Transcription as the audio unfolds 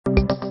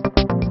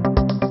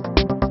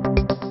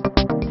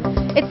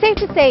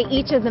to say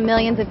each of the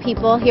millions of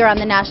people here on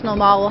the National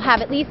Mall will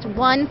have at least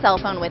one cell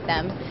phone with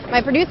them. My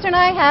producer and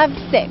I have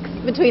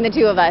 6 between the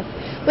two of us.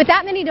 With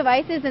that many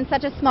devices in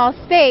such a small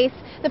space,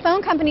 the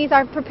phone companies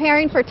are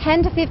preparing for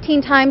 10 to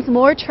 15 times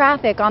more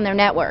traffic on their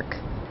network.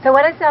 So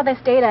what is all this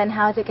data and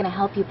how is it going to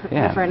help you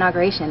prepare for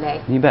Inauguration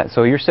Day? You bet.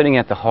 So you're sitting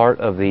at the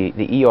heart of the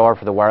ER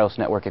for the wireless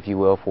network, if you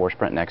will, for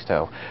Sprint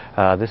Nextel.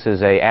 This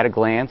is at a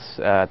glance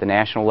at the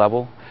national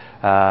level.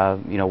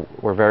 You know,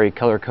 we're very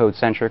color code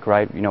centric,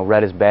 right? You know,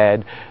 red is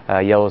bad,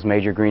 yellow is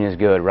major, green is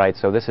good, right?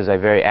 So this is a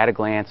very at a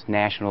glance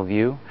national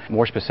view.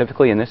 More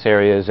specifically in this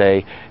area is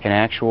an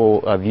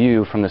actual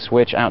view from the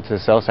switch out to the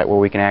cell site where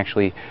we can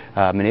actually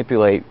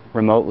manipulate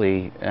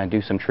remotely and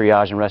do some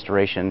triage and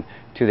restoration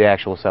to the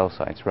actual cell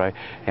sites, right?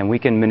 And we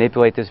can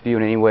manipulate this view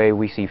in any way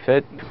we see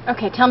fit.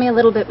 Okay, tell me a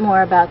little bit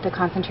more about the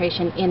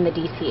concentration in the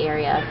D.C.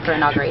 area for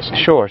inauguration.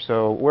 Sure.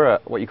 So we're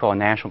what you call a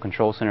national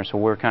control center, so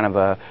we're kind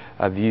of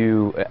a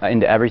view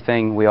into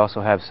everything. We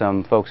also have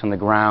some folks on the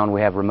ground.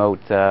 We have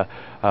remote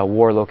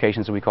war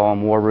locations, as we call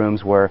them, war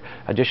rooms, where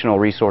additional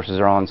resources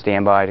are on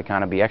standby to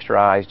kind of be extra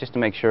eyes, just to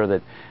make sure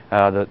that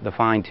the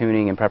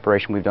fine-tuning and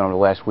preparation we've done over the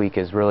last week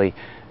has really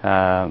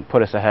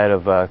put us ahead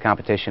of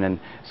competition and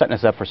setting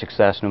us up for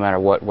success no matter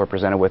what we're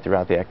presented with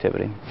throughout the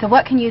activity. So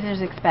what can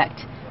users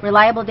expect?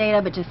 Reliable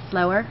data, but just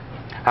slower?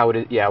 I would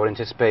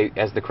anticipate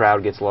as the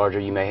crowd gets larger,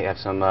 you may have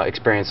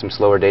experience some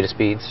slower data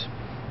speeds.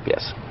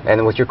 Yes. And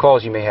then with your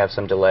calls, you may have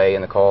some delay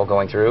in the call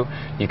going through.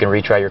 You can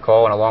retry your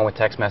call, and along with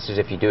text messages,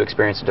 if you do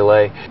experience a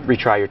delay,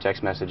 retry your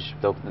text message.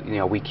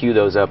 We queue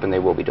those up, and they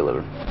will be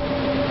delivered.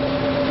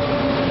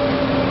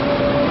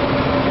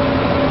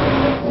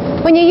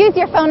 When you use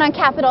your phone on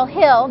Capitol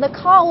Hill, the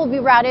call will be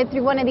routed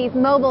through one of these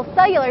mobile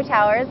cellular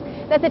towers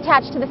that's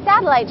attached to the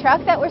satellite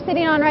truck that we're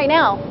sitting on right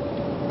now.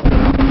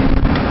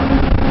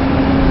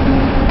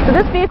 So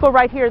this vehicle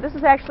right here, this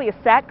is actually a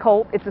Sat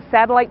Colt. It's a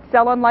satellite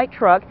cell-on-light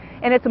truck,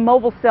 and it's a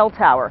mobile cell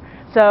tower.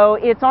 So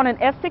it's on an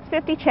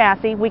F650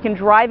 chassis. We can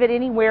drive it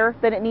anywhere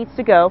that it needs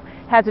to go.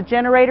 Has a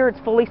generator, it's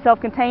fully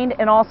self-contained,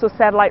 and also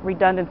satellite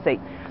redundancy.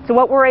 So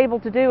what we're able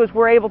to do is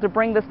we're able to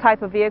bring this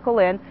type of vehicle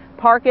in,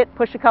 park it,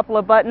 push a couple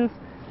of buttons.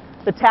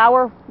 The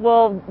tower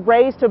will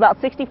raise to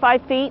about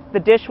 65 feet, the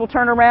dish will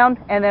turn around,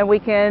 and then we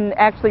can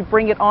actually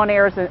bring it on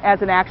air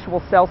as an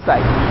actual cell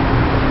site.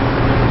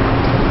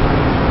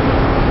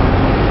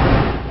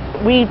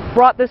 We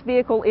brought this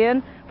vehicle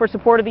in for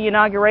support of the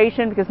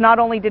inauguration because not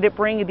only did it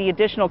bring the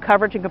additional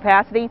coverage and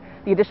capacity,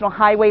 the additional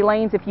highway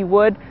lanes, if you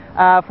would,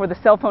 for the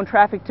cell phone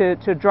traffic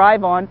to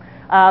drive on,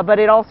 but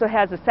it also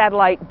has a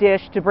satellite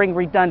dish to bring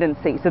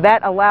redundancy. So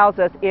that allows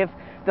us, if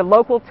the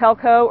local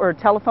telco or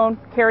telephone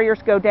carriers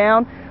go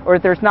down, or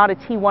if there's not a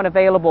T1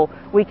 available,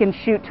 we can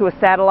shoot to a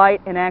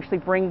satellite and actually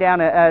bring down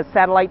a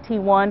satellite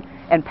T1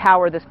 and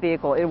power this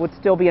vehicle. It would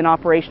still be an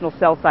operational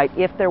cell site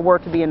if there were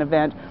to be an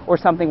event or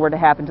something were to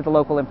happen to the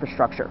local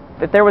infrastructure.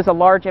 If there was a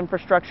large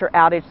infrastructure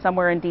outage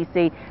somewhere in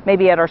D.C.,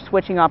 maybe at our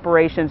switching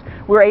operations,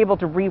 we're able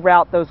to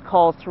reroute those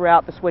calls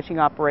throughout the switching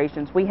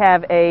operations. We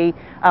have a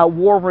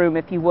war room,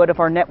 if you would, of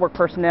our network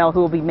personnel who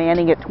will be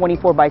manning it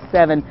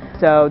 24/7.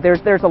 So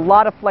there's a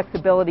lot of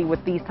flexibility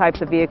with these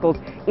types of vehicles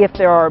if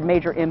there are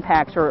major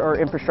impacts or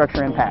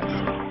infrastructure impacts.